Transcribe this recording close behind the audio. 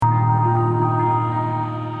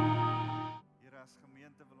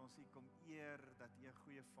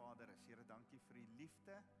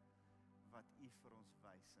vir ons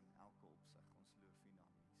wys in elke opsig. Ons loof U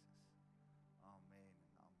naam, Jesus. Amen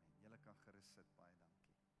en amen. Julle kan gerus sit, baie dankie.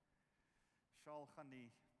 Shaal gaan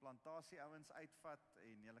die plantasie ouens uitvat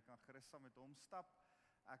en julle kan gerus saam met hom stap.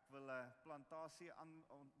 Ek wil 'n plantasie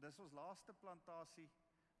dis ons laaste plantasie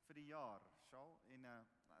vir die jaar, Shaal, en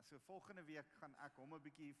so volgende week gaan ek hom 'n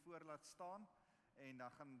bietjie hier voor laat staan en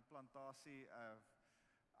dan gaan plantasie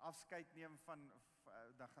afskeid neem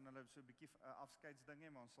dan gaan hulle so 'n bietjie afskeidsding hê,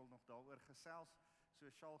 maar ons sal nog daaroor gesels. So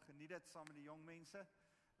Shaal, geniet dit saam met die jong mense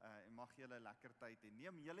en mag julle lekker tyd en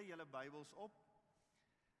neem julle Bybels op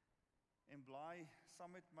en blaai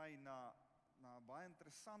saam met my na 'n baie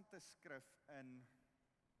interessante skrif in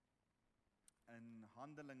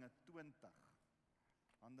Handelinge 20.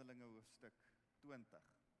 Handelinge hoofstuk 20.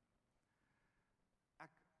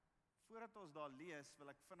 Voordat ons daar lees, wil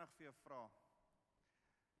ek vinnig vir jou vra,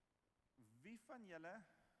 wie van julle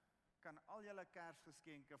kan al julle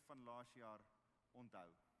Kersgeskenke van laas jaar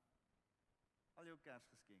onthou? Al jou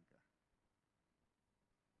Kersgeskenke.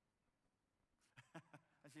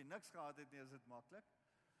 As jy niks gehad het nie, is dit maklik.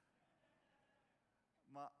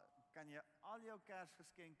 Maar kan jy al jou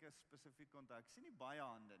Kersgeskenke spesifiek onthou? Ek sien nie baie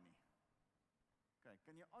hande nie. Kyk,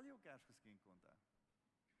 kan jy al jou Kersgeskenke onthou?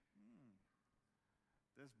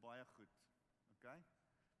 Dis baie goed. Okay?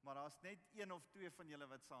 Maar daar's net 1 of 2 van julle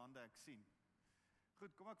wat se hande ek sien.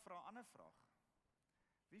 Goed, kom ek vra 'n ander vraag.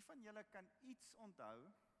 Wie van julle kan iets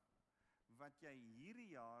onthou wat jy hierdie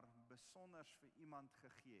jaar besonders vir iemand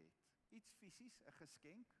gegee het? Iets fisies, 'n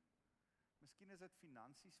geskenk? Miskien is dit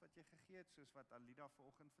finansies wat jy gegee het, soos wat Alida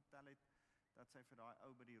vanoggend vertel het, dat sy vir daai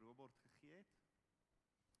ou by die robot gegee het.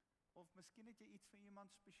 Of miskien het jy iets vir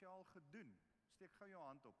iemand spesiaal gedoen. Steek gou jou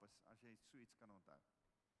hand op as jy so iets kan onthou.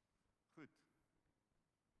 Goed.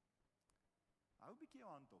 Hou 'n bietjie jou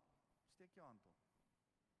hand op. Steek jou hand op.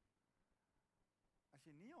 As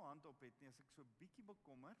jy nie jou hand op het nie, is ek so bietjie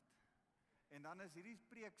bekommerd. En dan is hierdie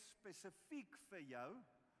preek spesifiek vir jou.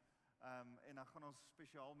 En dan gaan ons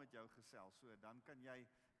spesiaal met jou gesels. So dan kan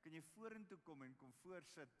jy vorentoe kom en kom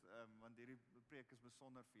voorsit, want hierdie preek is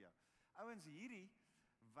besonder vir jou. Ouens, hierdie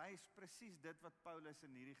wys presies dit wat Paulus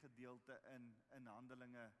in hierdie gedeelte in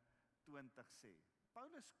Handelinge 20 sê.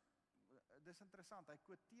 Paulus, dis interessant, hy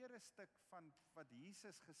quoteer 'n stuk van wat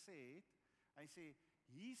Jesus gesê het. Hy sê,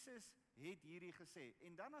 Jesus het hierdie gesê.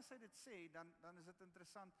 En dan as hy dit sê, dan is dit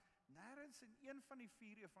interessant, nêrens in een van die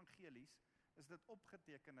 4 evangelies is dit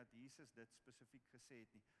opgeteken dat Jesus dit spesifiek gesê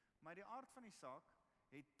het nie. Maar die aard van die saak,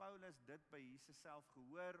 het Paulus dit by Jesus self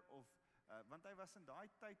gehoor, want hy was in daai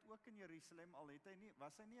tyd ook in Jerusalem, al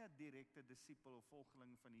was hy nie 'n direkte disipel of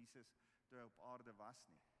volgeling van Jesus toe hy op aarde was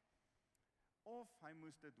nie. Of hy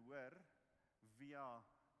moes dit hoor via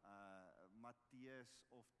Matteus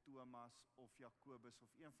of Thomas of Jakobus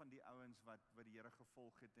of een van die ouens wat die Here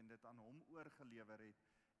gevolg het en dit aan hom oorgelewer het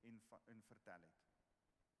en vertel het.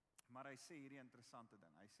 Maar hy sê hierdie interessante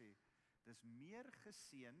ding. Hy sê, dis meer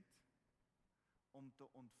geseënd om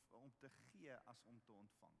te gee as om te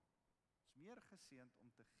ontvang. Dis meer geseënd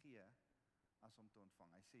om te gee as om te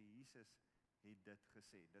ontvang. Hy sê, Jesus het dit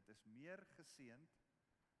gesê. Dit is meer geseënd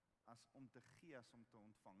as om te gee as om te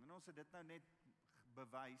ontvang. En ons het dit nou net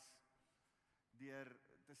bewys deur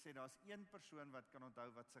te sê, daar's een persoon wat kan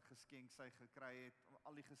onthou wat sy geskenk sy gekry het,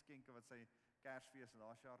 al die geskenke wat sy Kersfees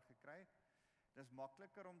laas jaar gekry het. Dis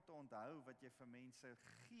makliker om te onthou wat jy vir mense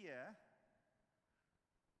gee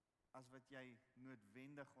as wat jy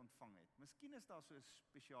noodwendig ontvang het. Miskien is daar so 'n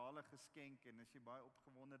spesiale geskenk en as jy baie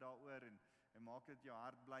opgewonde daaroor en maak dit jou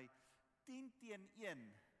hart bly.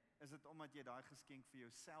 10-1 is dit omdat jy daai geskenk vir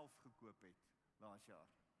jouself gekoop het laas jaar.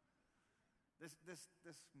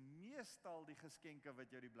 Dis meestal die geskenke wat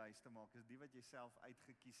jou die blyste maak, is die wat jy self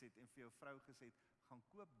uitgekies het en vir jou vrou gesê het, gaan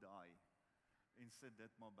koop daai en sit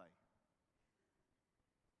dit maar by.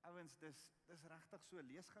 Ouens, dis regtig so,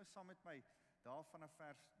 lees gou saam met my, daar vanaf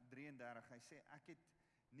vers 33, hy sê, ek het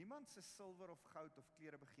niemand se silwer of goud of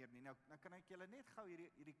klere begeer nie. Nou kan ek julle net gou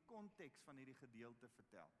hierdie konteks van hierdie gedeelte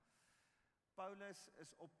vertel. Paulus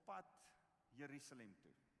is op pad Jerusalem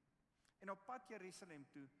toe. En op pad Jerusalem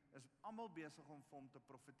toe is almal besig om vir hom te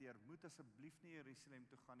profeteer, moet asseblief nie Jerusalem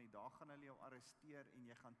toe gaan nie, daar gaan hulle jou arresteer en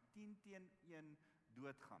jy gaan 10-1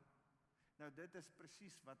 doodgaan. Nou dit is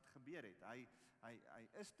presies wat gebeur het. Hy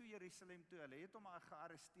is toe Jerusalem toe, hulle het hom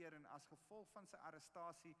gearresteer en as gevolg van sy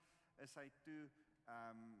arrestasie is hy toe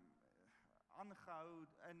aangehou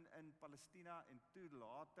in Palestina en toe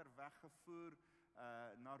later weggevoer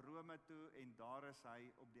na Rome toe en daar is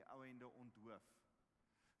hy op die ou ende onthoof.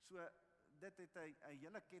 So dit het 'n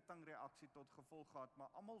hele kettingreaksie tot gevolg gehad, maar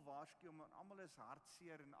almal waarsku hom en almal is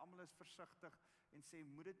hartseer en almal is versigtig en sê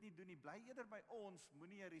moet dit nie doen nie, bly eerder by ons,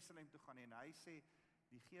 moenie Jerusalem toe gaan nie. En hy sê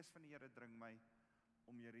die Gees van die Here dring my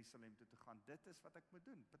om Jerusalem toe te gaan. Dit is wat ek moet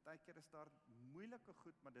doen. Partykeer is daar moeilike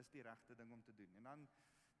goed, maar dis die regte ding om te doen. En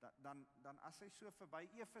dan as hy so verby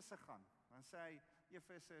Efese gaan, dan sê hy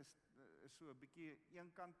Efese is so 'n bietjie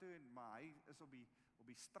een kant toe, maar hy is op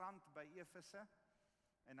die strand by Efese.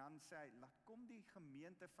 En dan sê hy, laat kom die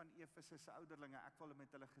gemeente van Efese se ouderlinge, ek wil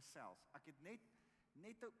met hulle gesels. Ek het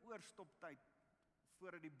net 'n oorstoptyd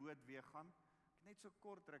voordat die boot weer gaan. Net so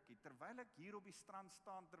kort rukkie, terwyl ek hier op die strand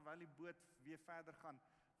staan, terwyl die boot weer verder gaan,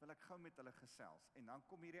 wil ek gou met hulle gesels. En dan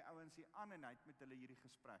kom hierdie ouens hier aan en hy het met hulle hierdie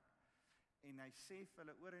gesprek. En hy sê vir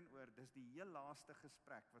hulle oor en oor, dis die heel laaste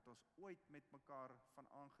gesprek wat ons ooit met mekaar van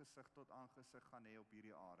aangesig tot aangesig gaan hê op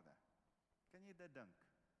hierdie aarde. Kan jy dit dink?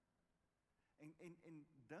 En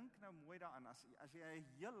dink nou mooi daaraan, as jy 'n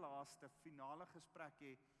heel laaste finale gesprek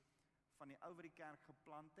het van die ou wat die kerk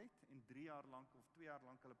geplant het en 3 jaar lank of 2 jaar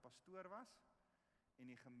lank hulle pastoor was en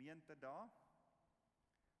die gemeente daar,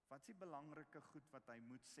 wat is die belangrike goed wat hy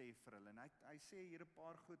moet sê vir hulle? En hy sê hier 'n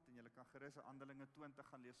paar goed en julle kan gerus Handelinge 20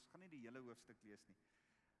 gaan lees. Ons gaan nie die hele hoofstuk lees nie.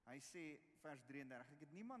 Hy sê vers 33, ek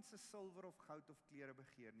het niemand se silwer of goud of klere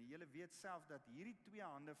begeer nie. Julle weet self dat hierdie 2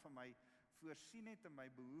 hande van my voorsien het in my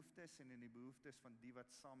behoeftes en in die behoeftes van die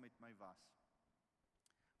wat saam met my was.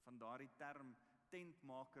 Van daardie term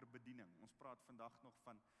tentmaker bediening. Ons praat vandag nog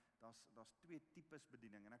van daar's 2 tipes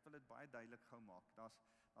bediening en ek wil dit baie duidelik gou maak.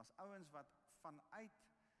 Daar's ouens wat vanuit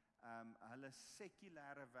hulle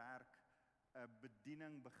sekulêre werk 'n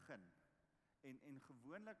bediening begin. En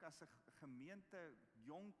gewoonlik as 'n gemeente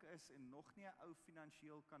jonk is en nog nie 'n ou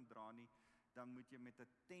finansiëel kan dra nie, dan moet jy met 'n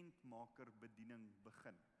tentmaker bediening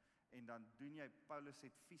begin. En dan doen jy, Paulus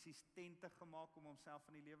het fisies tente gemaak om homself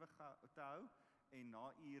in die lewe te hou, en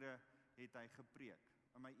na ure het hy gepreek.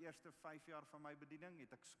 In my eerste 5 jaar van my bediening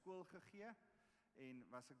het ek skool gegee, en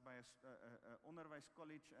was ek by 'n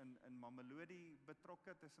onderwyskollege in Mamelodi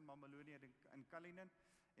betrokke, tussen Mamelodi en Cullinan,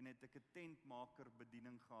 en het ek 'n tentmaker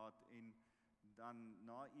bediening gehad, en dan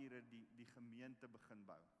na ure die gemeente begin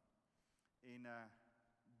bou. En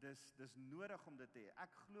dis nodig om dit te hê.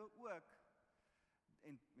 Ek glo ook,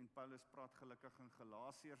 en Paulus praat gelukkig in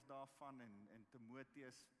Galasiërs daarvan, en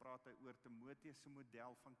Timoteus praat hy oor Timoteus se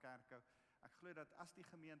model van kerkhou. Ek glo dat as die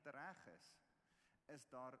gemeente reg is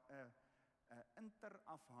daar 'n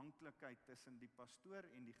interafhanklikheid tussen die pastoor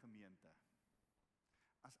en die gemeente.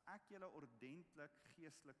 As ek julle ordentlik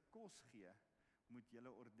geestelik kos gee, moet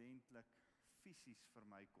julle ordentlik fisies vir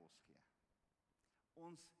my kos gee.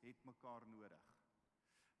 Ons het mekaar nodig.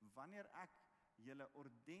 Wanneer ek julle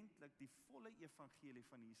ordentlik die volle evangelie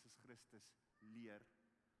van Jesus Christus leer,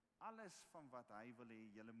 alles van wat hy wil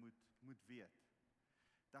hê julle moet weet,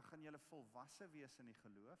 dan gaan julle volwasse wees in die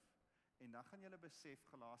geloof, en dan gaan julle besef,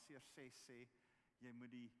 Galasiërs 6 sê, jy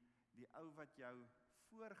moet die ou wat jou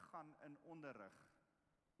voorgaan in onderrig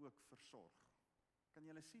ook versorg. Kan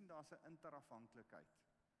julle sien, daar's 'n interafhanklikheid.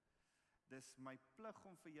 Dis my plig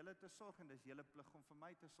om vir julle te sorg, en dis julle plig om vir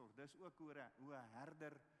my te sorg. Dis ook hoe 'n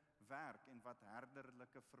herder werk, en wat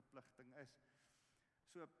herderlike verpligting is.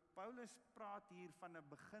 So, Paulus praat hier van 'n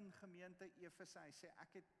begingemeente Efese. Hy sê,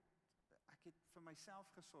 ek het vir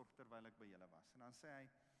myself gesorg terwyl ek by julle was. En dan sê hy,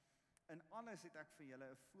 in alles het ek vir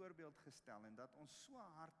julle 'n voorbeeld gestel, en dat ons so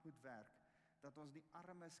hard moet werk, dat ons die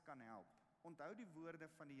armes kan help. Onthou die woorde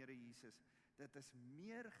van die Here Jesus, dit is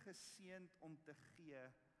meer geseënd om te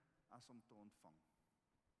gee as om te ontvang.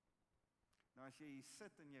 Nou as jy hier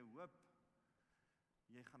sit en jy hoop,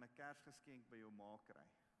 jy gaan 'n Kersgeskenk by jou ma kry,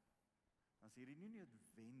 dan is hierdie nie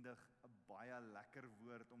noodwendig 'n baie lekker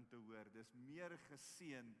woord om te hoor. Dis meer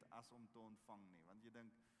geseënd as om te ontvang nie, want jy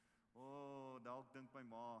dink, dalk dink my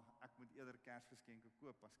ma, ek moet eerder Kersgeskenke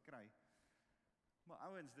koop as kry. Maar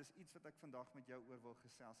ouens, dis iets wat ek vandag met jou oor wil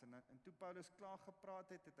gesels. En toe Paulus klaar gepraat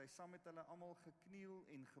het hy saam met hulle almal gekniel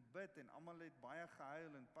en gebid, en almal het baie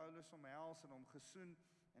gehuil, en Paulus omhels en hom gesoen,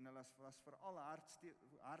 en hulle was veral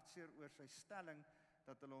hartseer oor sy stelling,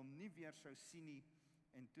 dat hulle hom nie weer sou sien nie,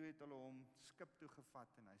 en toe het hulle hom skip toe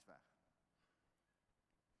gevat en hy's weg.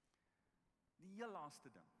 Die heel laaste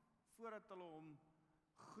ding, voordat hulle hom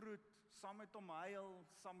groet, saam met hom huil,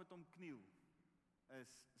 saam met hom kniel,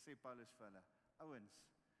 sê Paulus vir hulle, ouens,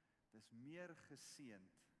 dis meer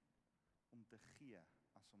geseënd om te gee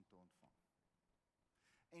as om te ontvang.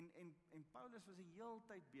 En Paulus was die hele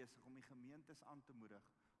tyd besig om die gemeentes aan te moedig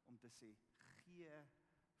om te sê, gee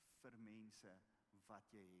vir mense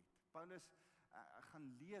wat jy het. Paulus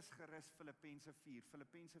gaan lees gerus Filippense 4.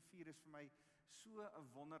 Filippense 4 is vir my so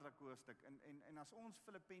 'n wonderlike hoofstuk. En as ons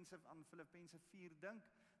aan Filippense 4 dink,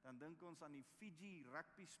 dan dink ons aan die Fiji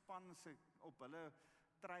rugby span se op hulle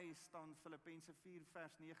try staan Filippense 4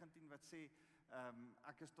 vers 19 wat sê,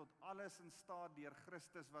 ek is tot alles in staat deur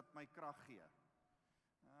Christus wat my krag gee.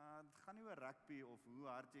 Het gaan nie oor rugby of hoe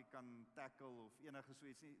hard jy kan tackle of enige so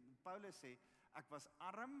iets nie. Paulus sê, ek was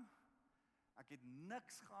arm, ek het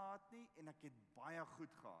niks gehad nie en ek het baie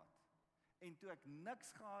goed gehad. En toe ek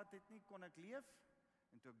niks gehad het nie, kon ek leef,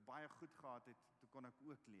 en toe ek baie goed gehad het, toe kon ek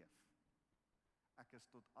ook leef. Ek is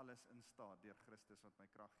tot alles in staat deur Christus wat my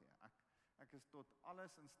krag gee. Ek is tot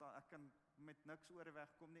alles in staat, ek kan met niks oor die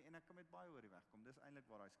weg kom nie, en ek kan met baie oor die weg kom. Dis eintlik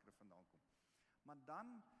waar daai skrif vandaan kom. Maar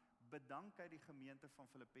dan bedank hy die gemeente van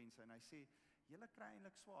Filippense, en hy sê, julle kry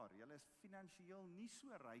eintlik swaar, julle is finansiëel nie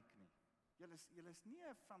so ryk nie. Julle is nie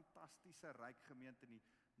 'n fantastiese ryk gemeente nie.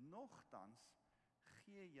 Nogtans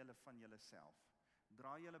gee julle van julleself.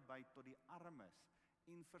 Dra julle by tot die armes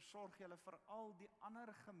en versorg julle vir al die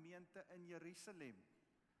ander gemeente in Jerusalem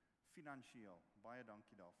finansiëel. Baie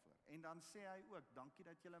dankie daarvoor. En dan sê hy ook, dankie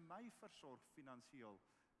dat julle my versorg finansiëel,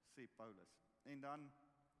 sê Paulus. En dan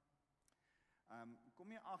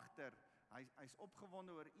kom jy agter, hy's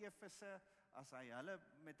opgewonde oor Efese. As hy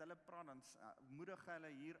met hulle praat, dan moedig hy hulle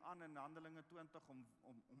hier aan in Handelinge 20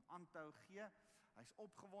 om aan te hou gee. Hy's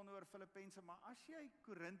opgewonde oor Filippense, maar as jy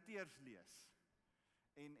Korintiërs lees,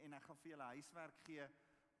 en ek gaan vir julle huiswerk gee,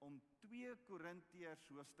 om 2 Korintiërs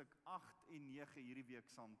hoofstuk 8 en 9 hierdie week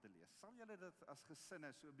saam te lees. Sal julle dit as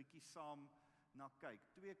gesinne so 'n bietjie saam na kyk?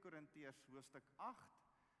 2 Korintiërs hoofstuk 8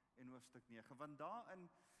 en hoofstuk 9, want daarin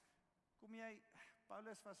kom jy,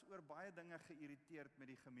 Paulus was oor baie dinge geïrriteerd met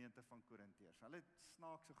die gemeente van Korintiërs. Hulle het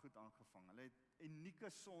snaakse goed aangevang, hulle het unieke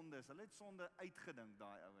sondes, hulle het sonde uitgedink,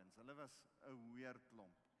 daai ouens, hulle was 'n weird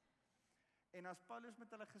klomp. En as Paulus met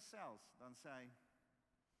hulle gesels, dan sê hy,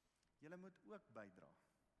 julle moet ook bydra,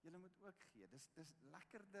 julle moet ook gee, dis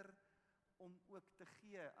lekkerder om ook te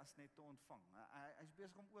gee as net te ontvang. Hy's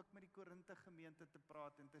besig om ook met die Korinte gemeente te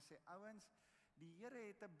praat en te sê, ouens, die Here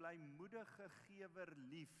het 'n blymoedige gewer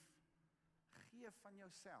lief. Gee van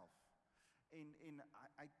jouself. En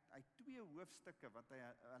hy 2 hoofstukke wat hy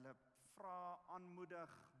hulle vra,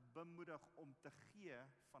 aanmoedig, bemoedig om te gee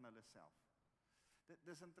van hulle self. Dit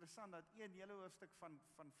is interessant dat een hele hoofstuk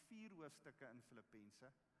van 4 hoofstukke in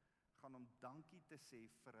Filippense gaan om dankie te sê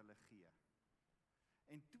vir hulle gee.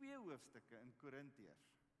 En 2 hoofstukke in Korintiërs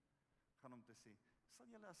gaan om te sê, sal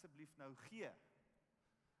julle asseblief nou gee,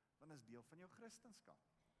 want is deel van jou Christendom.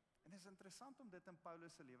 En dit is interessant om dit in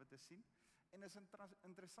Paulus se lewe te sien, en dit is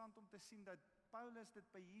interessant om te sien dat Paulus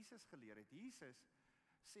dit by Jesus geleer het. Jesus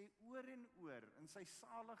sê oor en oor in sy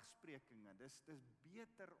saligsprekinge, dis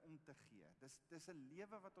beter om te gee, dis 'n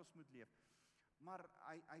lewe wat ons moet leef. Maar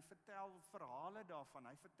hy vertel verhale daarvan,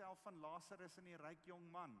 hy vertel van Lazarus en die ryk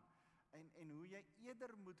jong man, en hoe jy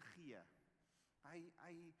eerder moet gee.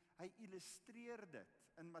 Hy illustreer dit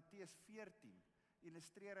in Matteus 14,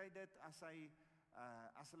 illustreer hy dit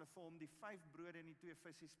as hulle vir hom die 5 brode en die 2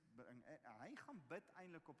 visse bring. Hy gaan bid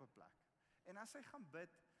eintlik op 'n plek. En as hy gaan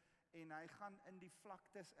bid, en hy gaan in die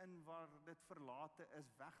vlaktes in waar dit verlate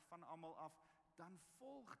is, weg van almal af, dan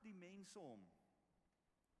volg die mense hom.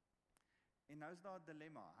 En nou is daar 'n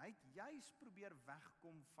dilemma. Hy het juis probeer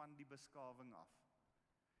wegkom van die beskawing af.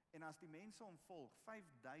 En as die mense hom volg,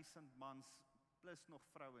 5000 mans, plus nog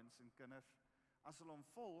vrouens en kinders, as hulle hom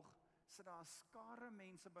volg, sit daar 'n skare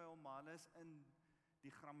mense by hom, maar hulle is in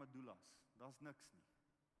die Grammadulas, daar's niks nie.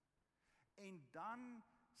 En dan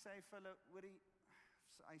sê hy vir hulle,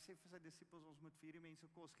 hy sê vir sy disippels, ons moet vir hierdie mense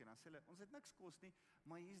kos gee. Dan sê hulle, ons het niks kos nie,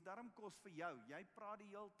 maar hier's darm kos vir jou. Jy praat die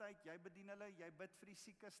hele tyd, jy bedien hulle, jy bid vir die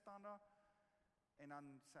siekes, staan daar. En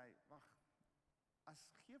dan sê hy, wag,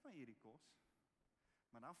 gee my hierdie kos,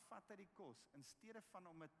 maar dan vat hy die kos, in steede van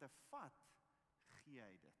om dit te vat, gee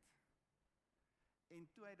hy dit. En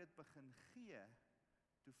toe hy dit begin gee,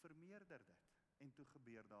 toe vermeerder dit, en toe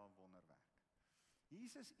gebeur daar 'n wonderwerk.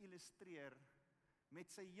 Jesus illustreer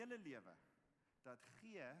met sy hele lewe, dat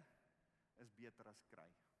gee is beter as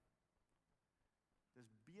kry.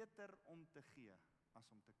 Dis beter om te gee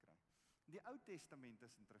as om te kry. Die Ou Testament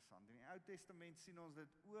is interessant. In die Ou Testament sien ons dit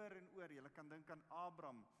oor en oor. Jy kan dink aan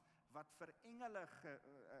Abraham wat vir engele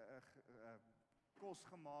kos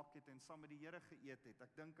gemaak het en saam met die Here geëet het.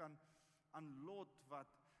 Ek dink aan Lot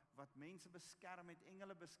wat mense beskerm het,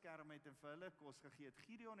 engele beskerm het en vir hulle kos gegee het.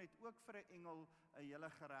 Gideon het ook vir 'n engel 'n hele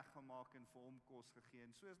gereg gemaak en vir hom kos gegee.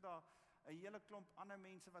 En so is daar 'n hele klomp ander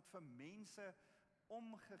mense wat vir mense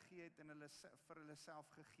omgegee het en vir hulle self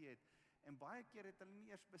gegee het. En baie keer het hulle nie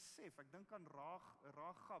eers besef, ek dink aan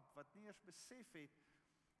Rahab, wat nie eers besef het,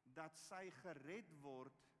 dat sy gered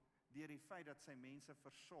word deur die feit dat sy mense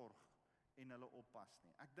versorg en hulle oppas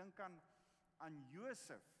nie. Ek dink aan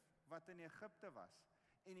Josef, wat in Egipte was,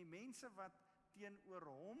 en die mense wat teenoor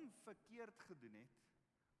hom verkeerd gedoen het,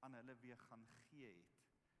 aan hulle weer gaan gee het,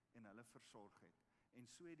 en hulle versorg het. En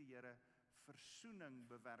so het die Here versoening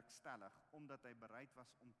bewerkstellig, omdat hy bereid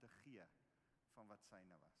was om te gee van wat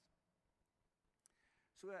syne was.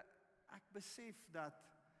 So, ek besef dat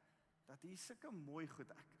hier sulke mooi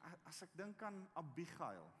goed, as ek dink aan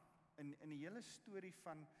Abigail, in die hele storie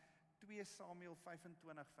van 2 Samuel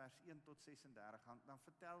 25 vers 1 tot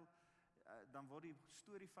 36, dan word die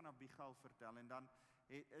storie van Abigail vertel, en dan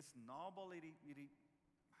is Nabal hierdie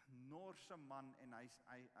Noorse man, en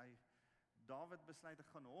Dawid besluit te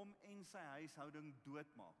gaan hom en sy huishouding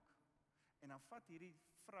doodmaak. En dan vat hierdie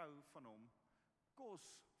vrou van hom kos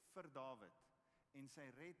vir Dawid, en sy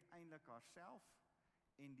red eintlik haarself,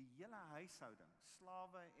 en die hele huishouding,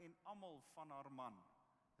 slawe en almal van haar man,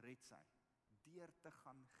 red sy, deur te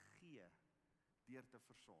gaan gee, deur te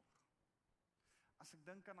versorg. As ek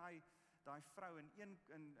dink aan daai vrou in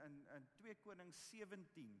 2 Konings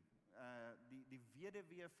 17, die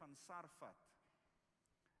weduwee van Sarfat,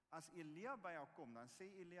 as Elia by haar kom, dan sê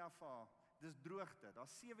Elia vir haar, dis droogte,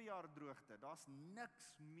 daar's 7 jaar droogte, daar's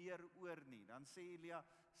niks meer oor nie. Dan sê Elia,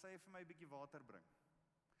 sy vir my 'n bietjie water bring.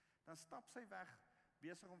 Dan stap sy weg,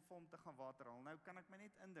 besig om vir hom te gaan water haal. Nou kan ek my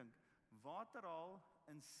net indink, water haal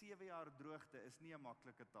in 7 jaar droogte is nie 'n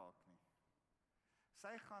maklike taak nie.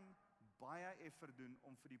 Sy gaan baie effort doen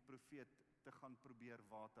om vir die profeet te gaan probeer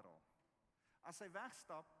water haal. As sy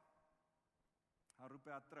wegstap, dan roep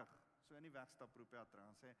hy haar terug. So in die wegstap roep hy haar terug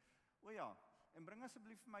en sê, o ja, en bring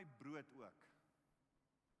asseblief vir my brood ook.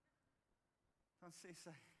 Dan sê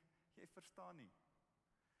sy, jy verstaan nie.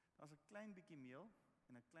 Daar's 'n klein bietjie meel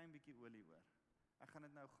en 'n klein bietjie olie oor. Ek gaan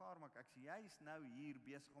dit nou gaar maak. Ek's juis nou hier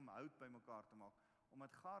besig om hout bymekaar te maak. Om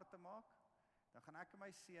dit gaar te maak, dan gaan ek en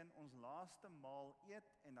my seun ons laaste maal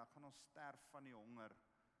eet en dan gaan ons sterf van die honger,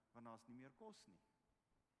 want daar's nie meer kos nie.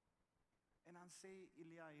 En dan sê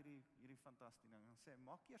Elia hierdie fantastiese ding, dan sê,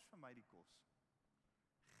 maak eers vir my die kos.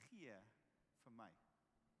 Gee vir my.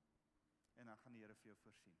 En dan gaan die Here vir jou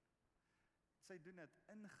voorsien. Sy doen dit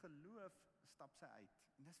in geloof, stap sy uit.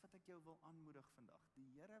 En dis wat ek jou wil aanmoedig vandag.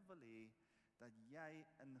 Die Here wil hê dat jy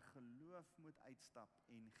in geloof moet uitstap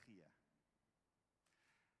en gee.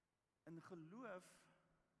 In geloof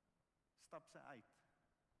stap sy uit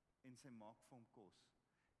en sy maak vir hom kos.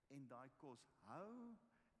 En daai kos hou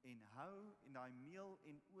en daai meel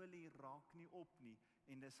en olie raak nie op nie.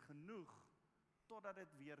 En dis genoeg totdat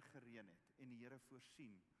dit weer gereën het en die Here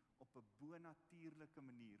voorsien op 'n bonatuurlike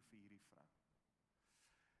manier vir hierdie vrou.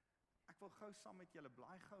 Ek wil gou saam met julle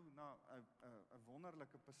blaai gou na 'n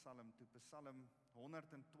wonderlike psalm toe, Psalm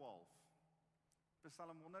 112.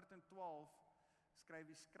 Psalm 112 skryf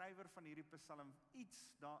die skrywer van hierdie psalm iets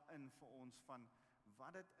daarin vir ons van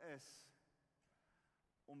wat dit is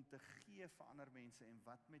om te gee vir ander mense en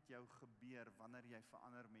wat met jou gebeur wanneer jy vir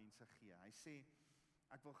ander mense gee. Hy sê,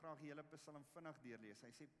 ek wil graag die hele psalm vinnig deurlees.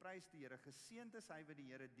 Hy sê, prys die Here, geseënd is hy wat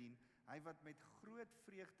die Here dien, hy wat met groot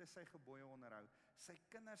vreugde sy gebooie onderhou. Sy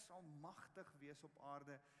kinders sal magtig wees op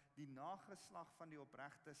aarde, die nageslag van die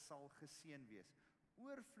opregte sal geseën wees.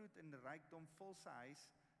 Oorvloed en rykdom vul sy huis,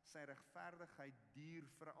 sy regverdigheid duur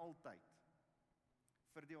vir altyd.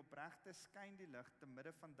 Vir die opregte skyn die lig te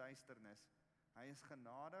midde van duisternis. Hy is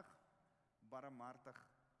genadig, barmhartig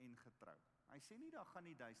en getrou. Hy sê nie daar gaan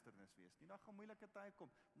nie duisternis wees nie, daar gaan moeilike tye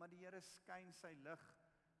kom, maar die Here skyn sy lig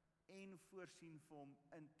en voorsien vir hom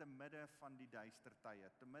in te midde van die duister tye,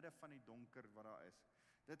 te midde van die donker wat daar is.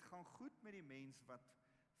 Dit gaan goed met die mens wat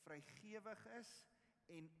vrygewig is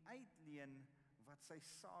en uitleen wat sy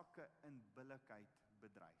sake in billikheid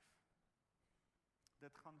bedryf.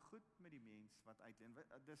 Dit gaan goed met die mens wat uitleen.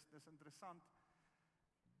 Dis interessant.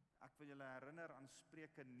 Ek wil julle herinner aan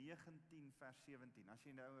Spreuke 19 vers 17. As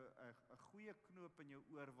jy nou 'n goeie knoop in jou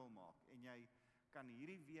oor wil maak en jy kan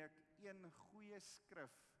hierdie week een goeie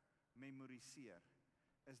skrif memoriseer,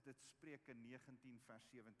 is dit Spreuke 19 vers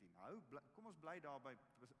 17. Kom ons bly daar by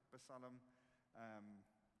Psalm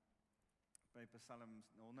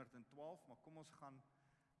 112, maar kom ons gaan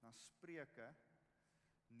na Spreuke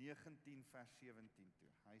 19 vers 17 toe.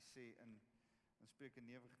 Hy sê in Spreuke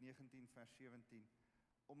 19 vers 17,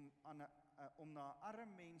 om na 'n arme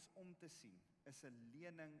mens om te sien, is 'n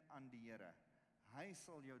lening aan die Here. Hy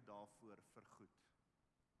sal jou daarvoor vergoed.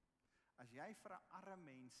 As jy vir 'n arme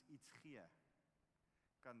mens iets gee,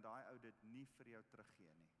 kan daai ou dit nie vir jou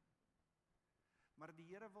teruggee nie. Maar die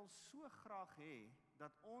Here wil so graag hê,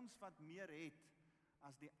 dat ons wat meer het,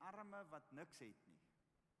 as die arme wat niks het nie.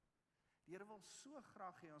 Die Here wil so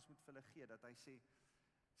graag hê, ons moet vir hulle gee, dat hy sê,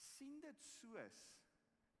 sien dit soos,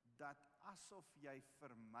 dat asof jy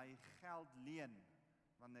vir my geld leen,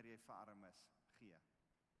 wanneer jy vir armes gee.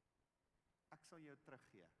 Ek sal jou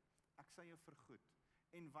teruggee, ek sal jou vergoed,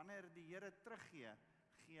 en wanneer die Here teruggee,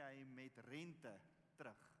 gee hy met rente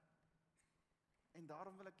terug. En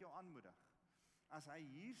daarom wil ek jou aanmoedig, as hy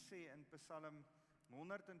hier sê in Psalm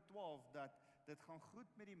 112, dat dit gaan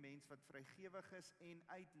goed met die mens wat vrygewig is en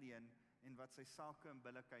uitleen, en wat sy sake in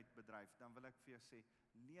billikheid bedryf, dan wil ek vir jou sê,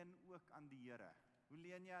 leen ook aan die Here. Hoe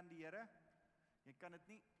leen jy aan die Here? Jy kan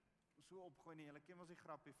dit nie so opgooi nie. Julle ken mos die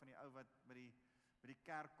grappie van die ou wat by die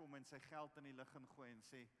kerk kom en sy geld in die lug ingooi en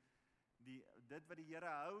sê, dit wat die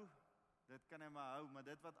Here hou, dit kan hy maar hou, maar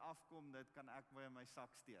dit wat afkom, dit kan ek weer in my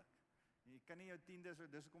sak steek. Jy kan nie jou tiendes,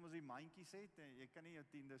 dis hoekom ons die mandjies het, jy kan nie jou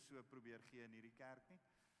tiendes so probeer gee in hierdie kerk nie.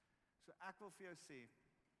 So ek wil vir jou sê,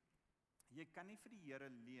 jy kan nie vir die Here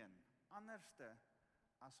leen, anderste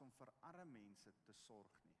as om vir arme mense te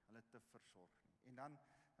sorg nie, hulle te versorg nie. En dan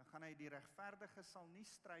gaan hy, die regverdige sal nie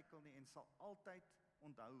struikel nie en sal altyd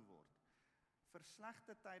onthou word. Vir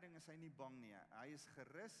slegte tyding is hy nie bang nie, hy is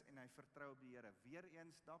gerus en hy vertrou op die Here.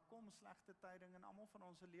 Weereens, daar kom slegte tyding in almal van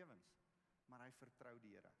ons lewens, maar hy vertrou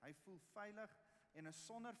die Here. Hy voel veilig en is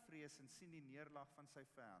sonder vrees en sien die neerlag van sy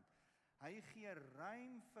vyand. Hy gee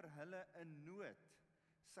ruim vir hulle in nood.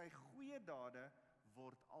 Sy goeie dade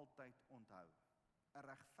word altyd onthou. 'n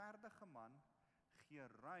Regverdige man gee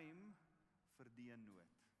ruim vir die in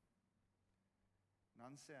nood.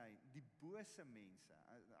 Dan sê hy, die bose mense,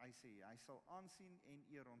 hy sê, hy sal aansien en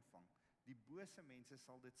eer ontvang. Die bose mense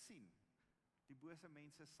sal dit sien. Die bose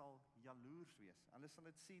mense sal jaloers wees. Hulle sal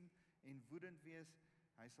dit sien en woedend wees.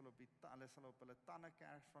 Hulle sal op hulle tande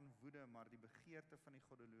kers van woede, maar die begeerte van die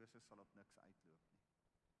goddelose sal op niks uitloop nie.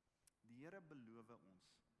 Die Here beloof ons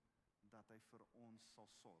dat hy vir ons sal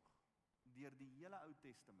sorg. Deur die hele Ou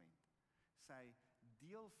Testament sê hy,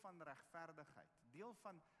 deel van regverdigheid, deel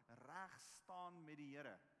van reg staan met die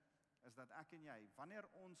Here, is dat ek en jy, wanneer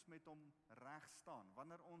ons met hom reg staan,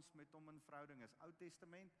 wanneer ons met hom in verhouding is, Ou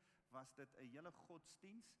Testament was dit 'n hele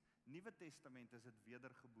godsdiens, Nuwe Testament is dit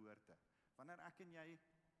wedergeboorte. Wanneer ek en jy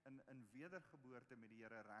in wedergeboorte met die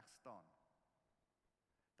Here reg staan,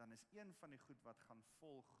 dan is een van die goed wat gaan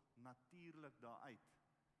volg natuurlik daaruit,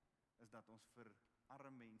 is dat ons vir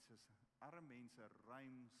arme mense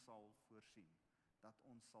ruim sal voorsien, dat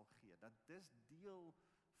ons sal gee, dat dis deel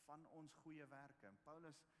van ons goeie werke. En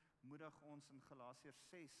Paulus moedig ons in Galasiërs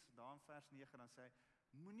 6, daar in vers 9, dan sê hy,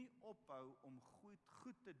 moenie ophou om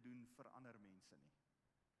goed te doen vir ander mense nie.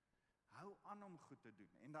 Hou aan om goed te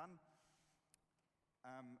doen. En dan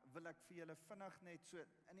wil ek vir julle vinnig net so,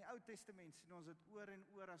 in die Ou Testament sien ons dit oor en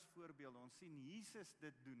oor as voorbeelde. Ons sien Jesus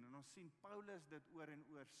dit doen en ons sien Paulus dit oor en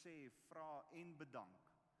oor sê, vra en bedank.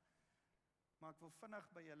 Maar ek wil vinnig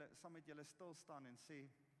by julle, saam met julle stil staan en sê,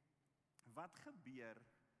 wat gebeur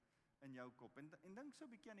in jou kop? En dink so 'n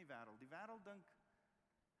bietjie aan die wêreld. Die wêreld dink,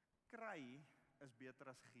 kry is beter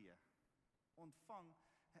as gee. Ontvang,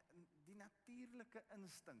 die natuurlike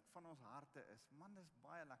instink van ons harte is, man, dis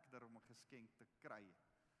baie lekkerder om 'n geskenk te kry,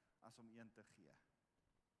 as om een te gee.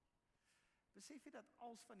 Besef jy dat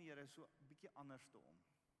als van die Here so 'n bietjie anders te om?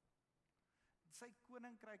 Sy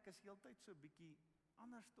koninkryk is heeltyd so 'n bietjie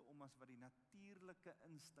anders te om, as wat die natuurlike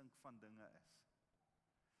instink van dinge is.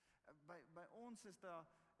 By ons is daar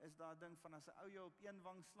 'n ding van, as 'n ou jou op een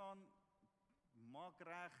wang slaan, maak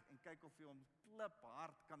reg en kyk of jy hom klip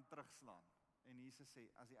hard kan terugslaan. En Jesus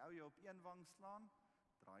sê, as die ou jou op een wang slaan,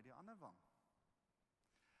 draai die ander wang.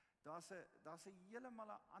 Daar's 'n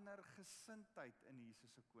heeltemal 'n ander gesindheid in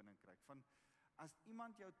Jesus se koninkryk. Van as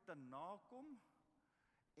iemand jou te nakom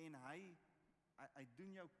en hy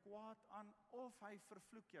doen jou kwaad aan of hy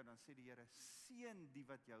vervloek jou, dan sê die Here, seën die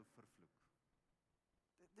wat jou vervloek.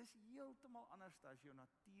 Dis heeltemal anders as jou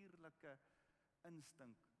natuurlike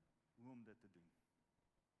instink hoe om dit te doen.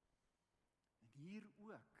 En hier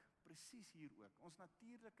ook, presies hier ook, ons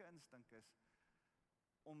natuurlike instink is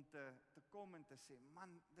om te kom en te sê,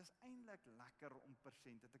 man, dis eintlik lekker om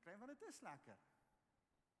persente te kry, want dit is lekker.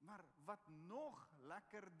 Maar wat nog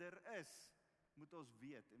lekkerder is, moet ons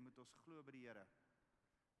weet en moet ons glo by die Here,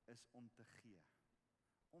 is om te gee.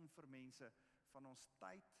 Om vir mense van ons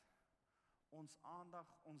tyd, ons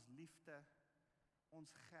aandag, ons liefde,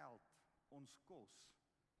 ons geld, ons kos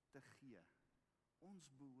te gee. Ons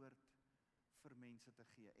behoort vir mense te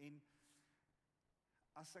gee. En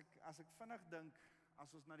as ek vinnig dink,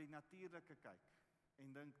 as ons na die natuurlike kyk,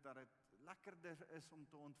 en dink dat dit lekkerder is om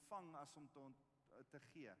te ontvang as om te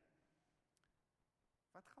gee,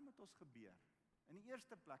 wat gaan met ons gebeur? In die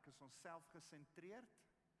eerste plek is ons selfgesentreerd,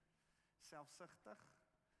 selfsugtig,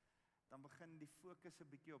 dan begin die fokus 'n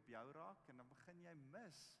bietjie op jou raak, en dan begin jy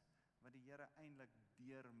mis wat die Here eintlik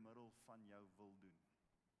deur middel van jou wil doen.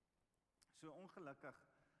 So ongelukkig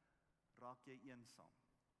raak jy eensaam.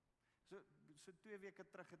 So 2 weke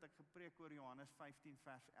terug het ek gepreek oor Johannes 15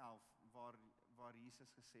 vers 11, waar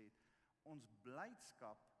Jesus gesê het, ons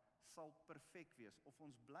blydskap sal perfek wees, of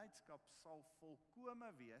ons blydskap sal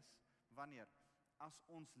volkome wees, wanneer? As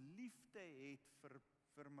ons liefde het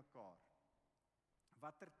vir mekaar.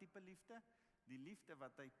 Watter tipe liefde? Die liefde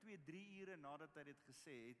wat hy 2-3 ure nadat hy dit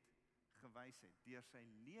gesê het, gewys het, deur sy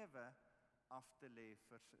lewe af te lê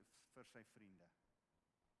vir sy vriende.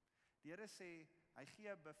 Die Here sê, hy gee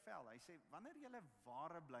 'n bevel, hy sê, wanneer jy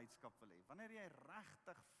ware blydskap wil hê, wanneer jy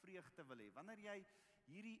regtig vreugde wil hê, wanneer jy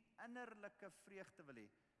hierdie innerlike vreugde wil hê,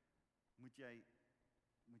 moet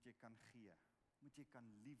jy kan gee, moet jy kan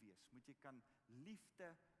lief wees, moet jy kan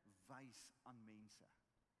liefde wys aan mense.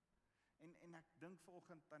 En ek dink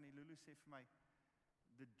vanoggend, Tannie Lulu sê vir my,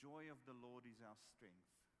 the joy of the Lord is our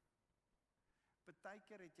strength.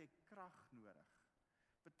 Partykeer het jy krag nodig.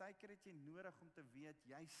 Partykeer het jy nodig om te weet,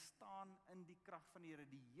 jy staan in die krag van die Here.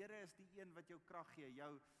 Die Here is die een wat jou krag gee.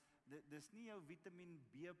 Dis nie jou Vitamin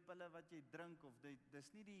B-pille wat jy drink, of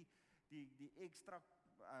dis nie die ekstra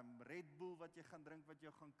Red Bull wat jy gaan drink, wat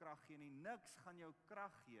jou gaan krag gee nie. Niks gaan jou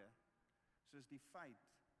krag gee, soos die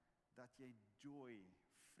feit, dat jy joy,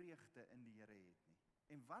 vreugde in die Here het nie.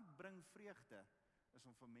 En wat bring vreugde, is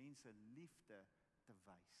om vir mense liefde te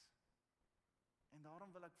wys. En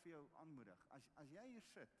daarom wil ek vir jou aanmoedig, as jy hier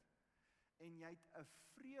sit, en jy het 'n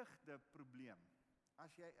vreugde probleem,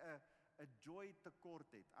 as jy 'n joy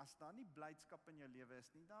tekort het, as daar nie blydskap in jou lewe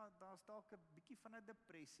is nie, daar's dalk 'n bietjie van 'n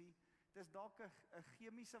depressie, dis dalk 'n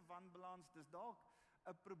chemiese wanbalans, dis dalk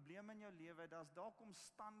 'n probleem in jou lewe, daar's dalk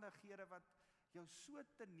omstandighede wat jou so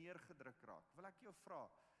te neergedruk raak. Wil ek jou vra,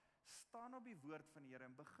 staan op die woord van die Here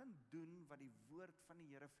en begin doen wat die woord van die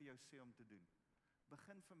Here vir jou sê om te doen.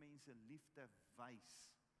 Begin vir mense liefde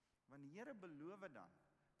wys. Want die Here beloof dan,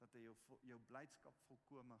 dat hy jou blydskap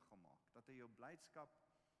volkome gaan maak, dat hy jou blydskap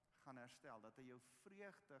gaan herstel, dat hy jou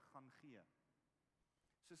vreugde gaan gee.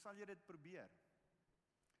 So sal jy dit probeer.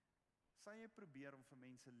 Sal jy probeer om vir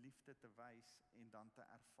mense liefde te wys, en dan te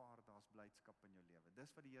ervaar daar's blydskap in jou lewe.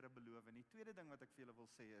 Dis wat die Here beloof. En die tweede ding wat ek vir julle wil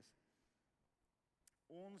sê is,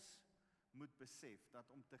 ons moet besef, dat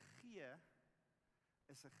om te gee,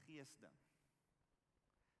 is 'n geesding.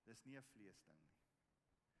 Dis nie 'n vleesding nie.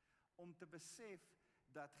 Om te besef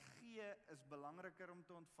dat gee is belangriker om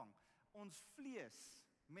te ontvang. Ons vlees,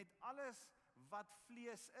 met alles wat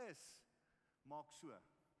vlees is, maak so,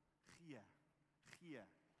 gee.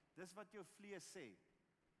 Dis wat jou vlees sê.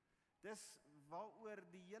 Dis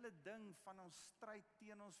waaroor die hele ding van ons stryd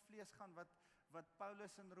teen ons vlees gaan, wat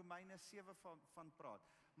Paulus in Romeine 7 van praat.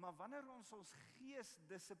 Maar wanneer ons gees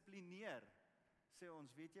dissiplineer, sê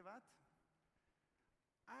ons, weet jy wat?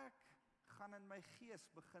 Ek gaan in my gees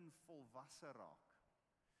begin volwasse raak.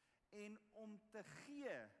 En om te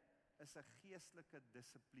gee is 'n geestelike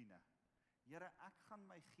dissipline. Here, ek gaan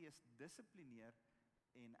my gees dissiplineer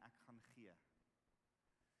en ek gaan gee.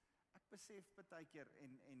 Ek besef partykeer,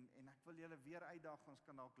 en ek wil julle weer uitdaag, ons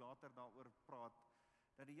kan dalk later daaroor praat,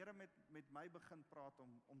 dat die Here met my begin praat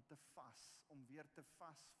om te vas, om weer te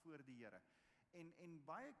vas voor die Here. En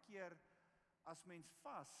baie keer, as mens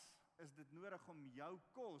vas, is dit nodig om jou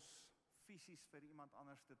kos fisies vir iemand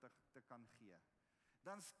anders te kan gee.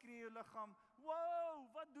 Dan skree jou liggaam,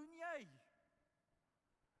 wow, wat doen jy?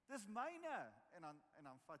 Dis myne. En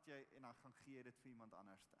dan vat jy, en dan gaan gee dit vir iemand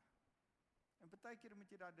anders te. En partykeer moet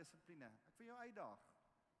jy daai dissipline, ek wil jou uitdaag,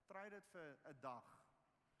 try dit vir 'n dag,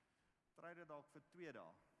 try dit dalk vir 2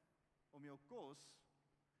 dae, om jou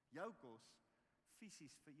kos,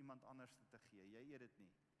 fisies vir iemand anders te gee. Jy eet dit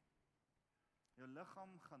nie. Jou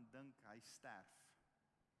liggaam gaan dink hy sterf.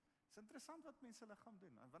 Dit is interessant wat mense liggaam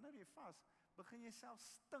doen. En wanneer jy vas, begin jy self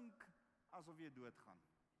stink asof jy doodgaan.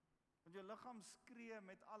 Want jou liggaam skree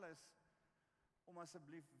met alles om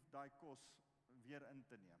asseblief daai kos weer in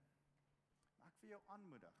te neem. Maar ek wil jou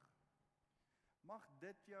aanmoedig. Mag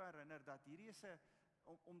dit jou herinner dat hierdie is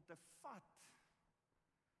om te vat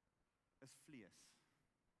is vlees.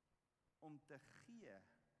 Om te gee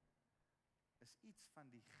is iets van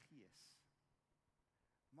die gees.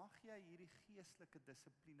 Mag jy hierdie geestelike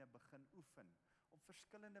dissipline begin oefen op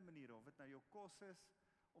verskillende maniere, of dit nou jou kos is,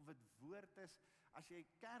 of dit woord is. As jy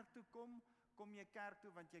kerk toe kom jy kerk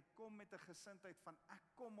toe want jy kom met 'n gesindheid van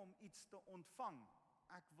ek kom om iets te ontvang.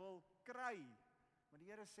 Ek wil kry. Maar die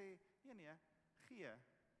Here sê, nee, gee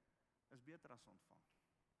is beter as ontvang.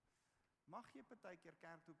 mag jy partykeer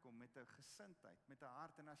kerk toe kom met 'n gesindheid, met 'n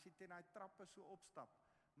hart, en as jy teen daai trappe so opstap,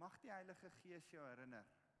 mag die Heilige Gees jou herinner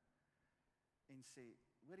en sê,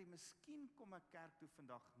 hoorie, miskien kom ek kerk toe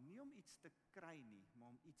vandag, nie om iets te kry nie, maar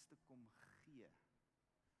om iets te kom gee.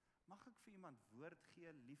 Mag ek vir iemand woord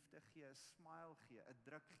gee, liefde gee, 'n smile gee, 'n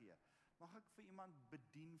druk gee? Mag ek vir iemand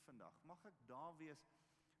bedien vandag? Mag ek daar wees?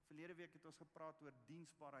 Verlede week het ons gepraat oor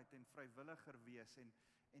diensbaarheid en vrywilliger wees, en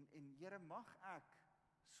Here, mag ek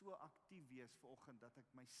so aktief wees vanoggend, dat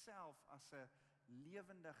ek myself as 'n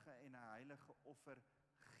lewendige en 'n heilige offer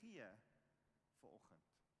gee vanoggend.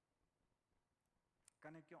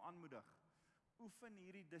 Kan ek jou aanmoedig, oefen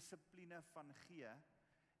hierdie dissipline van gee,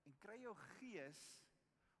 en kry jou gees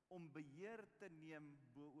om beheer te neem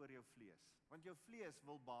bo oor jou vlees. Want jou vlees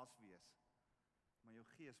wil baas wees, maar jou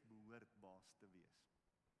gees behoort baas te wees.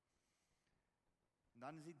 En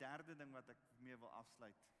dan is die derde ding wat ek mee wil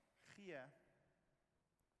afsluit. Gee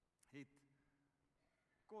het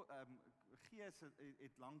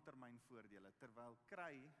langtermynvoordele, terwyl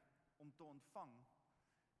kry om te ontvang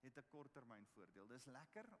het 'n korttermynvoordeel. Dis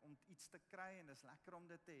lekker om iets te kry en dis lekker om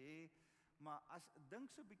dit te hê, maar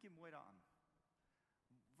dink so 'n bietjie mooi daaraan.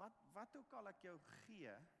 Wat ook al ek jou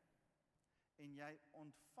gee en jy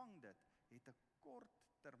ontvang dit, het 'n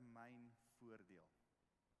korttermyn voordeel.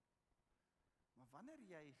 Maar wanneer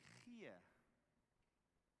jy gee,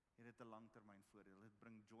 het dit 'n langtermyn voordeel. Dit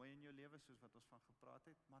bring joy in jou lewe, soos wat ons van gepraat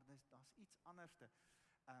het, maar daar's iets anderste.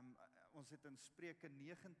 Ons het in Spreuke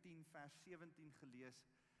 19 vers 17 gelees,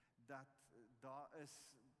 dat daar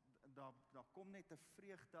kom net 'n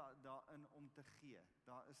vreugde daarin om te gee.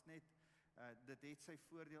 Daar is net, dit het sy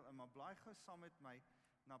voordeel in, maar blaai gou saam met my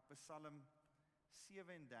na Psalm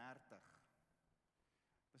 37.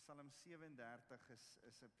 Psalm 37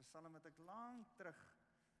 is 'n psalm wat ek lank terug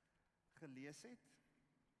gelees het,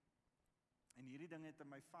 en hierdie ding het in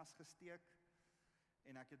my vasgesteek,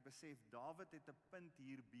 en ek het besef, Dawid het 'n punt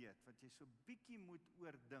hier beet, wat jy so bietjie moet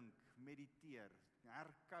oordink, mediteer,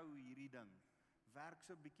 herkou hierdie ding, werk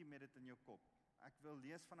so bietjie met dit in jou kop. Ek wil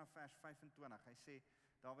lees vanaf vers 25, hy sê,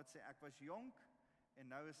 Dawid sê, ek was jonk, en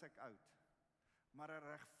nou is ek oud, maar 'n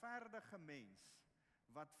regverdige mens,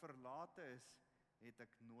 wat verlate is, het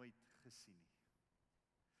ek nooit gesien nie.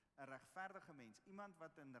 'n regverdige mens, iemand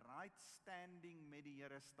wat in right standing met die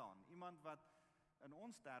Here staan, iemand wat in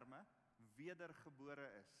ons terme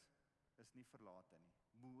wedergebore is nie verlate nie,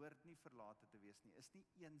 behoort nie verlate te wees nie, is nie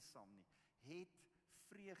eensaam nie, het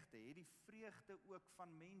vreugde, het die vreugde ook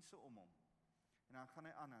van mense om hom. En dan gaan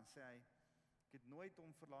hy aan en sê hy, ek het nooit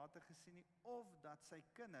hom verlate gesien nie, of dat sy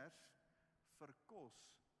kinders vir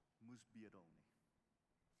kos moes bedel nie.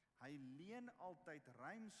 Hy leen altyd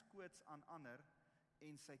ruimskoots aan ander,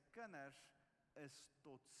 en sy kinders is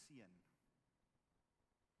tot seën.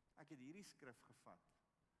 Ek het hierdie skrif gevat,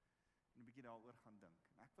 en 'n bietjie daaroor gaan dink.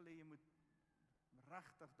 En ek wil hê jy moet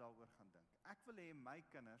regtig daaroor gaan dink. Ek wil hê my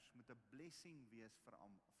kinders moet 'n blessing wees vir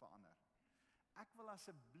ander. Ek wil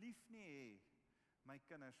asseblief nie hê my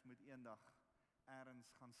kinders moet eendag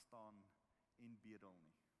ergens gaan staan en bedel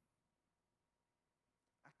nie.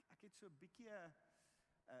 Ek het so 'n bietjie 'n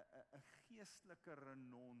geestelike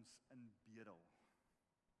renons in bedel.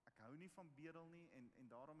 Ek hou nie van bedel nie, en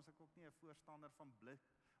daarom is ek ook nie 'n voorstander van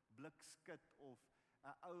blikskit of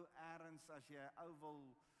 'n ou ergens, as jy 'n ou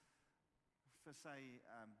wil vir sy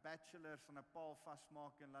bachelors aan 'n paal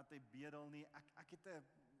vasmaak en laat hy bedel nie. Ek het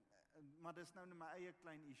maar dis nou my eie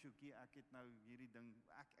klein issuetjie, ek het nou hierdie ding,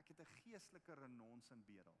 ek het 'n geestelike renons in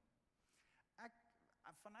bedel.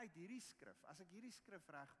 Vanuit hierdie skrif, as ek hierdie skrif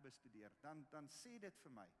reg bestudeer, dan sê dit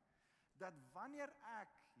vir my, dat wanneer ek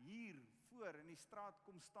hier voor in die straat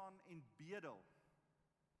kom staan en bedel,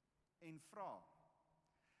 en vra,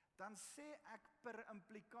 dan sê ek per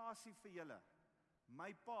implikasie vir julle,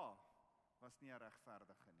 my pa was nie 'n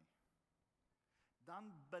regverdige nie.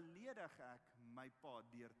 Dan beledig ek my pa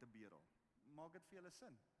deur te bedel. Maak dit vir julle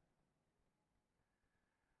sin?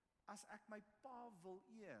 As ek my pa wil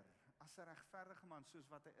eer, as 'n regverdige man soos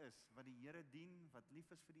wat hy is, wat die Here dien, wat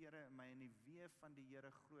lief is vir die Here, en my in die weë van die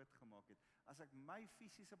Here groot gemaak het, as ek my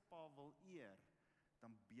fisiese pa wil eer,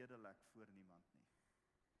 dan bedel ek voor niemand nie.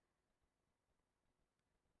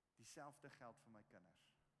 Dieselfde geld vir my kinders.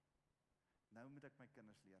 Nou moet ek my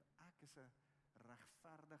kinders leer, ek is 'n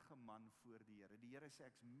regverdige man voor die Here. Die Here sê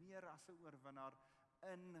ek's meer as 'n oorwinnaar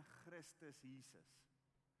in Christus Jesus.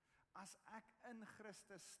 As ek in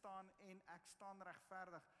Christus staan en ek staan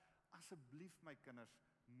regverdig, asseblief my kinders,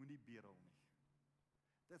 moenie bedel nie.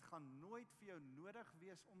 Dit gaan nooit vir jou nodig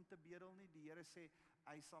wees om te bedel nie. Die Here sê,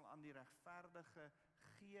 hy sal aan die regverdige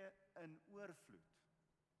gee in oorvloed.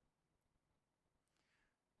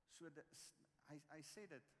 So hy sê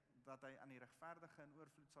dit, dat hy aan die regverdige in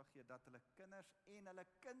oorvloed sal gee, dat hulle kinders en hulle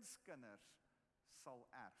kindskinders sal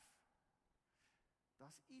erf.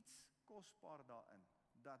 Daar's iets kosbaar daarin,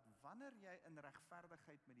 dat wanneer jy in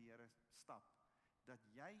regverdigheid met die Here stap, dat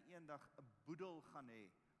jy eendag 'n boedel gaan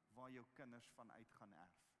hê, waar jou kinders vanuit gaan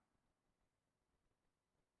erf.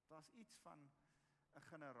 Daar's iets van 'n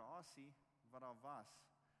generasie wat daar was,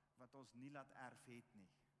 wat ons nie laat erf het nie,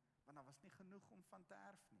 want daar was nie genoeg om van te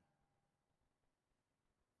erf nie.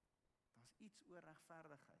 Daar's iets oor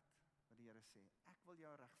regverdigheid, wat die Here sê, ek wil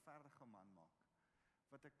jou 'n regverdige man maak,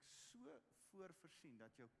 wat ek so voorvoorsien,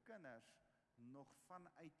 dat jou kinders nog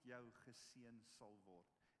vanuit jou geseën sal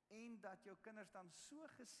word, en dat jou kinders dan so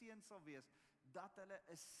geseën sal wees, dat hulle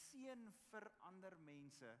 'n seën vir ander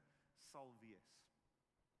mense sal wees.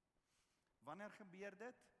 Wanneer gebeur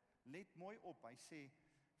dit? Let mooi op, hy sê,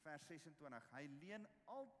 vers 26, hy leen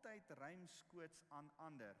altyd ruimskoots aan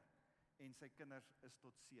ander, en sy kinders is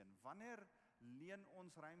tot seën. Wanneer leen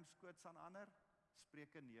ons ruimskoots aan ander?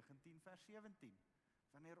 Spreuke 19 vers 17.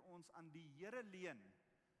 Wanneer ons aan die Here leen,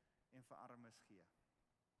 en vir armes gee.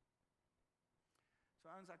 So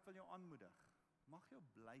ouens, ek wil jou aanmoedig, mag jou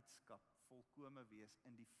blydskap volkome wees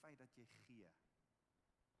in die feit dat jy gee.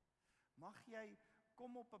 Mag jy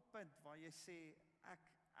kom op 'n punt waar jy sê,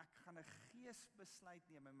 ek gaan 'n geesbesluit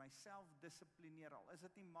neem en myself dissiplineer, al is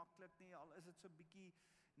dit nie maklik nie, al is dit so bietjie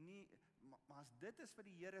nie, maar as dit is wat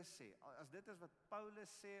die Here sê, as dit is wat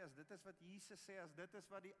Paulus sê, as dit is wat Jesus sê, as dit is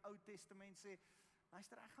wat die Ou Testament sê,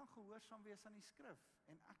 luister, ek gaan gehoorsaam wees aan die skrif,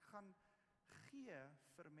 en ek gaan gee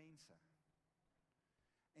vir mense.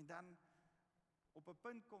 En dan op 'n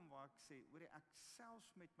punt kom waar ek sê, hoor ek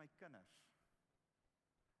selfs met my kinders,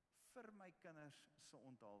 vir my kinders se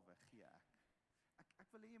onthaalwe gee ek.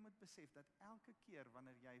 Ek wil hê jy moet besef dat elke keer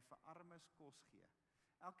wanneer jy vir armes kos gee,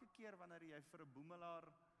 elke keer wanneer jy vir 'n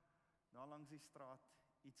boemelaar daar langs die straat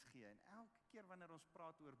iets gee, en elke keer wanneer ons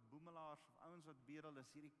praat oor boemelaars of ouens wat bedel,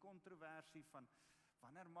 is hierdie kontroversie van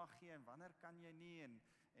wanneer mag jy en wanneer kan jy nie,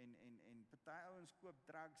 en party ouens koop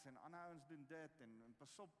drugs en ander ouens doen dit, en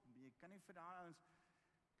pas op, jy kan nie vir daai ouens.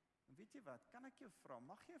 En weet jy wat, kan ek jou vra,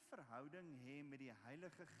 mag jy 'n verhouding hê met die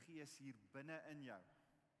Heilige Gees hier binne in jou,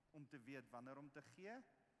 om te weet wanneer om te gee,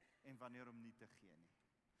 en wanneer om nie te gee nie.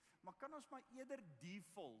 Maar kan ons maar eerder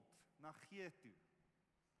default na gee toe,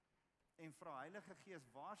 en vra Heilige Gees,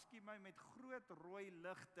 waarsku my met groot rooi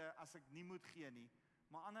ligte, as ek nie moet gee nie,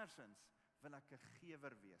 maar andersins, wil ek 'n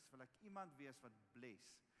gewer wees, wil ek iemand wees wat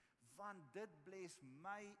bless, want dit bless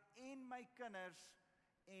my en my kinders,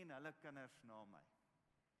 en hulle kinders na my.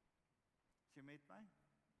 Is jy met my?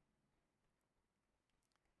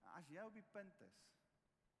 As jy op die punt is,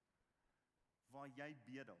 waar jy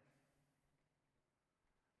bedel,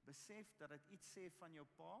 besef dat dit iets sê van jou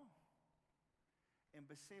pa, en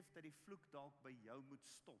besef dat die vloek dalk by jou moet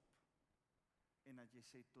stop, en dat jy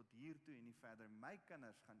sê, tot hier toe en nie verder, my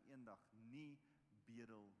kinders gaan eendag nie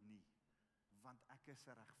bedel nie, want ek is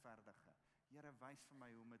 'n regverdige. Here, wys vir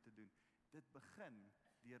my hoe om dit te doen. Dit begin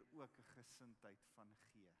deur ook 'n gesindheid van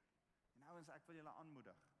gee. En ouens, ek wil julle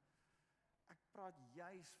aanmoedig. Ek praat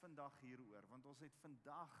juis vandag hieroor, want ons het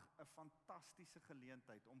vandag 'n fantastiese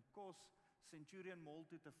geleentheid om kos Centurion Mall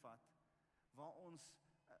toe te vat, waar ons,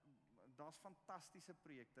 daar's fantastiese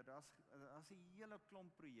projekte, daar's 'n hele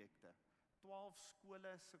klomp projekte, 12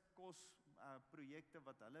 skole se kos projekte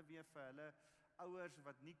wat hulle weer vir hulle ouers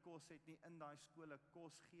wat nie kos het nie, in daai skole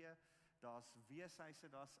kos gee. Daar's weeshuise,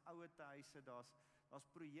 daar's ouetehuise, daar's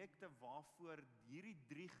projekte waarvoor hierdie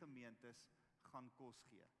 3 gemeentes gaan kos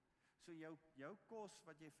gee. So jou kos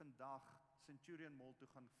wat jy vandag Centurion Mall toe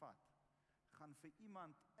gaan vat, gaan vir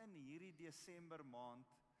iemand in hierdie Desember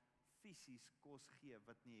maand fisies kos gee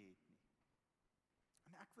wat nie het nie.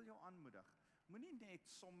 En ek wil jou aanmoedig, moenie net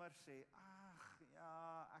sommer sê, ag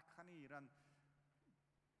ja, ek gaan nie hieraan.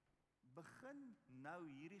 Begin nou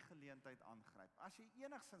hierdie geleentheid aangryp. As jy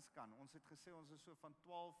enigstens kan, ons het gesê ons is so van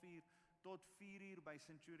 12 uur tot 4 uur by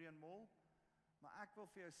Centurion Mall, maar ek wil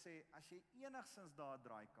vir jou sê, as jy enigstens daar 'n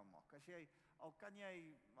draai kan maak, al kan jy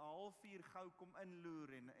 'n halfuur gou kom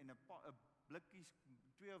inloer en 'n blikkies,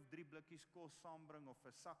 2 of 3 blikkies kos saambring of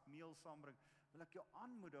 'n sak meel saambring, wil ek jou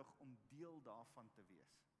aanmoedig om deel daarvan te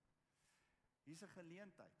wees. Hier's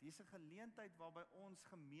 'n geleentheid waarby ons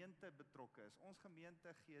gemeente betrokke is. Ons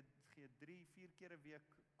gemeente gee 3-4 keer 'n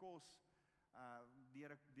week kos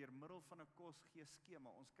deur middel van 'n kosgee skema.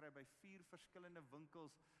 Ons kry by 4 verskillende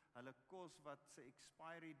winkels hulle kos wat se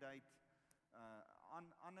expiry date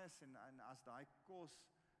aan is, en as daai kos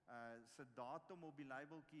se datum op die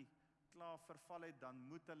labeltjie klaar verval het, dan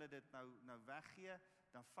moet hulle dit nou weggee.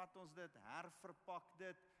 Dan vat ons dit, herverpak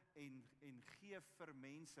dit en gee vir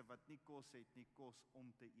mense wat nie kos het nie, kos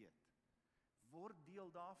om te eet. Word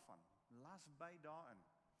deel daarvan, las by daarin.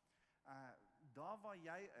 Daar waar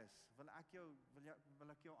jy is, wil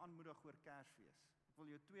ek jou aanmoedig oor Kersfees. Ek wil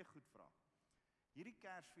jou 2 goed vra. Hierdie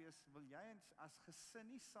Kersfees wil jy as gesin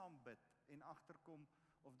nie saam bid en agterkom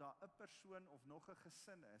of daar 'n persoon of nog 'n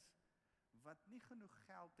gesin is wat nie genoeg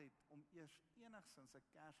geld het om eers enigstens 'n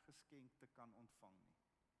Kersgeskenk te kan ontvang nie.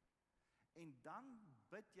 En dan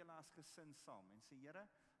bid julle as gesin saam en sê, Here,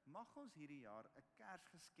 mag ons hierdie jaar 'n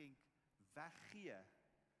Kersgeskenk weggee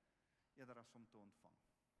eerder as om te ontvang.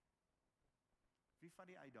 Wie vat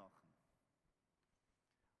die uitdaging?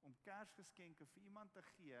 Om Kersgeskenke vir iemand te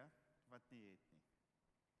gee wat nie het nie.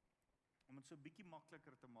 Om dit so 'n bietjie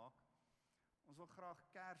makliker te maak, ons wil graag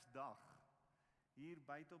Kersdag hier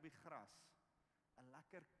buite op die gras 'n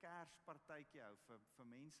lekker Kerspartytjie hou vir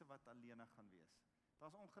mense wat alleenig gaan wees.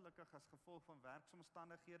 Daar's ongelukkig as gevolg van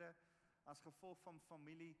werksomstandighede, as gevolg van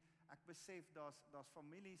familie. Ek besef daar's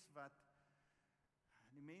families wat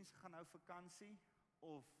die mense gaan nou vakansie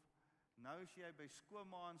of nou is jy by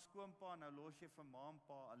skoonma en skoonpa, nou los jy vir ma en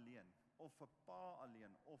pa alleen of vir pa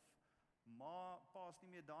alleen of pa's nie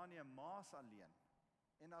meer daar nie, ma's alleen.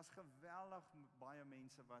 En daar's geweldig baie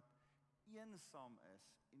mense wat eensaam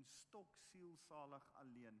is en stoksielsalig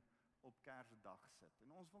alleen op Kersdag sit.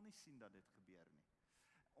 En ons wil nie sien dat dit gebeur nie.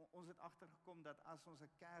 Ons het agtergekom dat as ons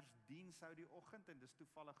 'n Kersdiens hou die oggend, en dis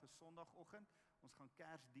toevallig 'n Sondagoggend, ons gaan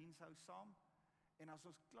Kersdiens hou saam, en as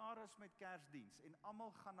ons klaar is met Kersdiens, en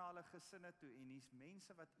almal gaan na hulle gesinne toe, en hier's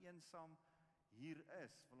mense wat eensaam hier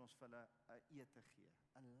is, wil ons vir hulle 'n ete gee,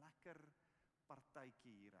 'n lekker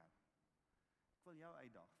partytjie hier hou. Ek wil jou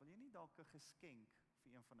uitdaag, wil jy nie dalk 'n geskenk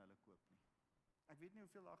vir een van hulle koop nie? Ek weet nie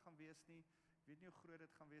hoeveel daar gaan wees nie, ek weet nie hoe groot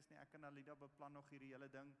dit gaan wees nie, ek en Alida beplan nog hierdie hele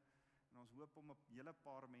ding, en ons hoop om 'n hele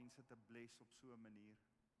paar mense te bless op so 'n manier.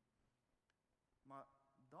 Maar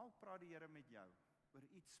dalk praat die Here met jou oor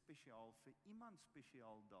iets spesiaal vir iemand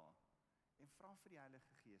spesiaal daar, en vra vir die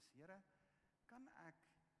Heilige Gees, Here, kan ek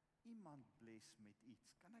iemand bless met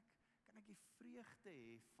iets? Kan ek die vreugde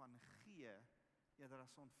hê van gee eerder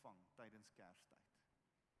as ontvang tydens Kerstyd?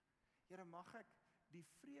 Here, mag ek die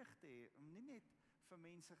vreugde hê om nie net vir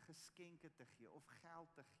mense geskenke te gee of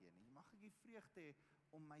geld te gee nie. Mag ek die vreugde hê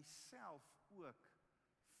om myself ook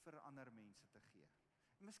vir ander mense te gee.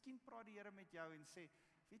 En miskien praat die Here met jou en sê,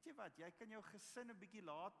 weet jy wat, jy kan jou gesin 'n bietjie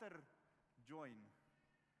later join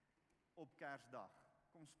op Kersdag.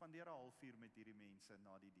 Kom spandeer 'n halfuur met hierdie mense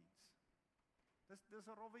na die diens. Dis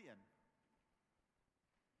 'n rowwe een.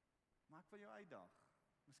 Maar ek wil jou uitdaag.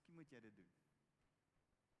 Miskien moet jy dit doen.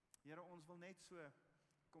 Here, ons wil net so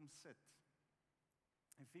kom sit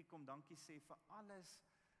en vir kom dankie sê vir alles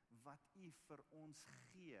wat U vir ons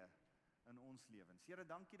gee in ons lewens. Here,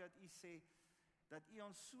 dankie dat U sê dat U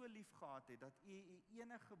ons so lief gehad het, dat U U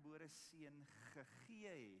eniggebore seun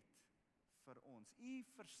gegee het vir ons. U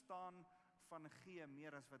verstaan van gee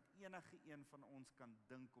meer as wat enige een van ons kan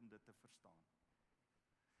dink om dit te verstaan.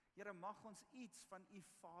 Here, mag ons iets van U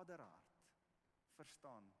vaderhart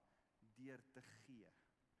verstaan deur te gee.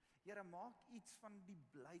 Here, maak iets van die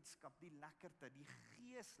blydskap, die lekkerte, die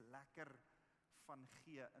gees lekker van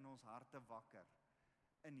gee in ons harte wakker.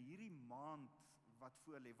 In hierdie maand wat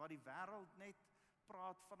voorlê, waar die wêreld net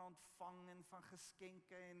praat van ontvang en van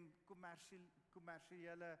geskenke en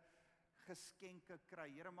kommersiële geskenke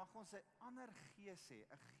kry. Here, mag ons 'n ander gees hê,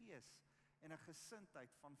 'n gees en 'n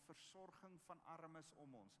gesindheid van versorging van armes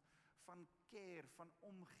om ons, van care, van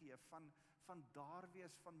omgee, van daar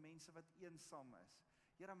wees van mense wat eensaam is.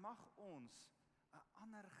 Here, mag ons 'n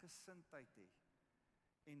ander gesindheid hê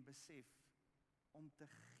en besef om te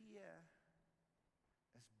gee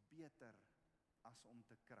is beter as om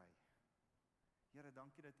te kry. Here,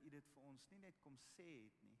 dankie dat U dit vir ons nie net kom sê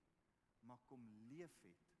het nie, maar kom leef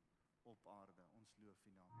het op aarde. Ons loof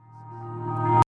U naam, Jesus.